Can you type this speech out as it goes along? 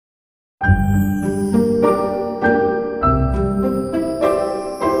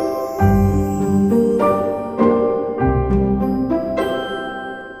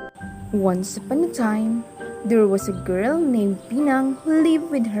Once upon a time, there was a girl named Pinang who lived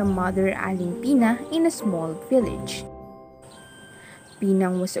with her mother Aling Pina in a small village.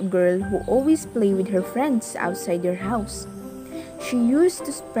 Pinang was a girl who always played with her friends outside their house. She used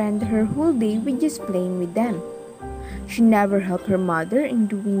to spend her whole day with just playing with them. She never helped her mother in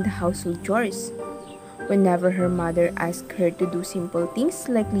doing the household chores. Whenever her mother asked her to do simple things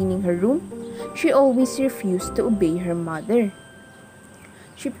like cleaning her room, she always refused to obey her mother.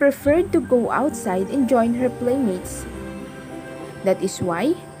 She preferred to go outside and join her playmates. That is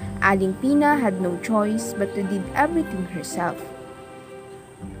why Aling Pina had no choice but to do everything herself.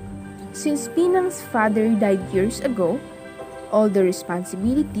 Since Pinang's father died years ago, all the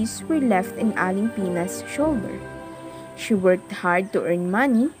responsibilities were left in Aling Pina's shoulder. She worked hard to earn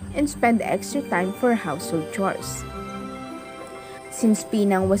money and spend extra time for household chores. Since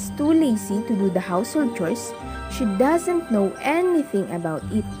Pinang was too lazy to do the household chores, she doesn't know anything about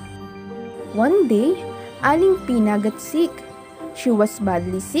it. One day, Aling Pina got sick. She was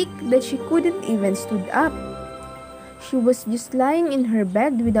badly sick that she couldn't even stood up. She was just lying in her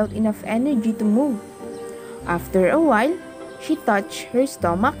bed without enough energy to move. After a while, she touched her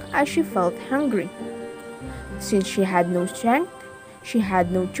stomach as she felt hungry. Since she had no strength, she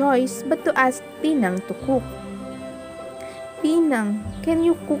had no choice but to ask Pinang to cook. "Pinang, can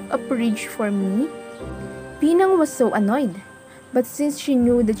you cook a porridge for me?" Pinang was so annoyed, but since she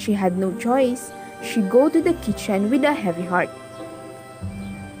knew that she had no choice, she go to the kitchen with a heavy heart.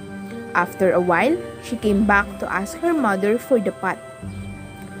 After a while, she came back to ask her mother for the pot.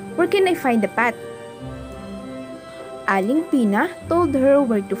 "Where can I find the pot?" Aling Pina told her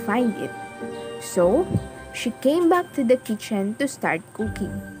where to find it. So, she came back to the kitchen to start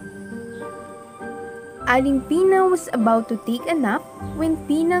cooking. Aling Pina was about to take a nap when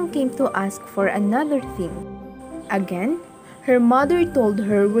Pinang came to ask for another thing. Again, her mother told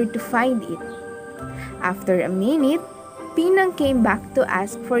her where to find it. After a minute, Pinang came back to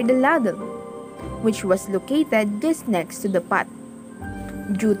ask for the ladle, which was located just next to the pot.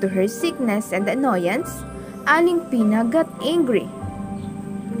 Due to her sickness and annoyance, Aling Pina got angry.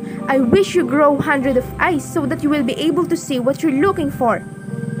 "I wish you grow 100 of eyes so that you will be able to see what you're looking for."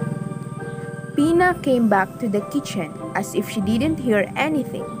 Pina came back to the kitchen as if she didn't hear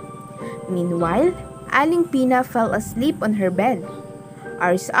anything. Meanwhile, Aling Pina fell asleep on her bed.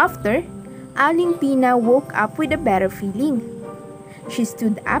 Hours after, Aling Pina woke up with a better feeling. She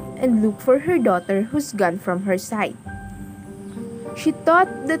stood up and looked for her daughter who's gone from her side. She thought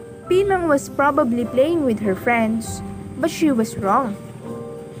that Pinang was probably playing with her friends, but she was wrong.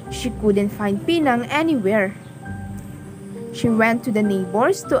 She couldn't find Pinang anywhere. She went to the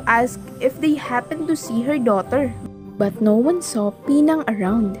neighbors to ask if they happened to see her daughter, but no one saw Pinang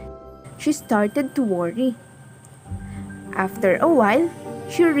around. She started to worry. After a while,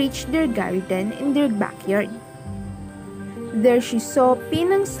 she reached their garden in their backyard. There she saw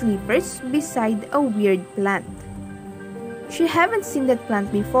Pinang's slippers beside a weird plant. She hadn't seen that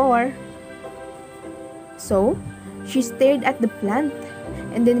plant before. So, she stared at the plant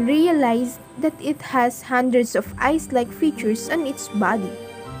and then realized that it has hundreds of eyes-like features on its body.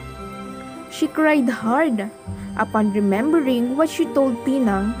 She cried hard upon remembering what she told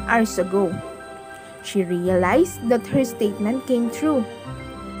Pinang hours ago. She realized that her statement came true.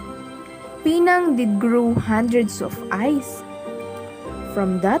 Pinang did grow hundreds of eyes.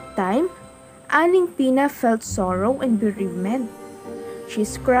 From that time, Aling Pina felt sorrow and bereavement.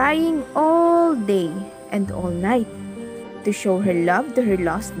 She's crying all day and all night. To show her love to her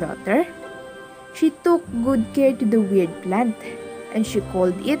lost daughter, she took good care to the weird plant and she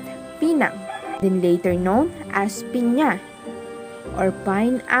called it Pinang, then later known as Pinya or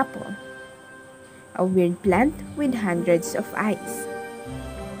pineapple, a weird plant with hundreds of eyes.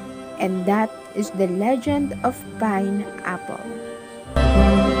 And that is the legend of pineapple.